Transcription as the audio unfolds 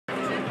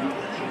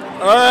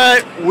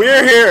Alright,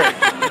 we're here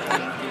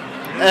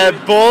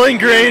at Bowling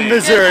Green,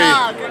 Missouri.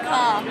 Good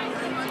call.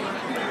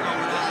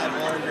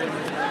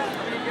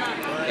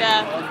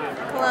 Yeah,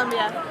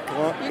 Columbia.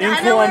 In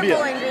I know Columbia.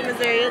 where Bowling Green,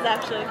 Missouri is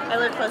actually. I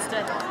live close to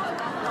it.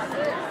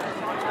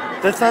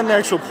 That's not an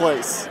actual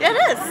place. Yeah, it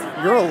is.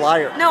 You're a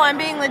liar. No, I'm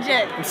being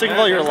legit. I'm sick of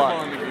all your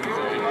lies.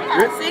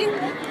 Yeah, see?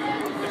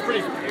 It's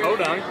pretty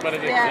podunk, but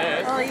it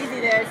exists. Oh, easy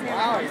there.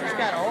 Oh, it just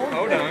got old.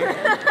 Podunk.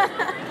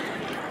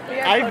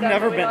 I've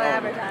never been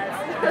old.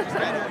 That's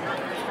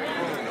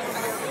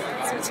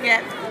what you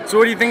get. So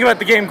what do you think about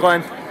the game,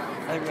 Glenn? I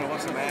think we're gonna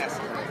want some ass.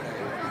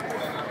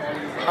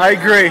 I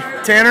agree.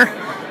 Tanner?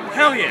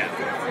 Hell yeah.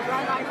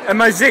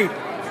 M-I-Z.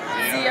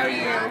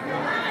 C-O-U.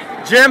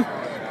 Jim?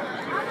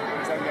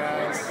 What's up,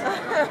 guys?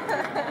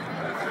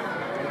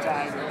 I'm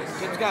tired.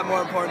 Jim's got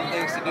more important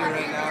things to do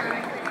right now.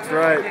 That's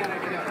right.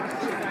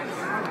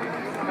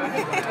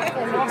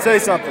 Say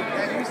something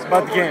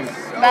about the game.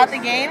 About the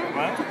game?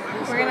 What?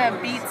 We're gonna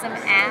beat some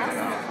ass.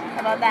 How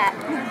about that?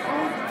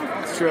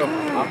 It's true.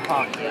 I'm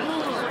pumped.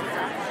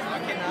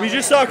 We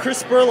just saw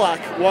Chris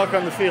Spurlock walk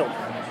on the field.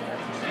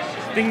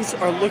 Things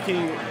are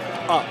looking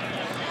up.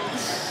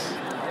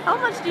 How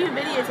much do you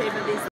videotape of these?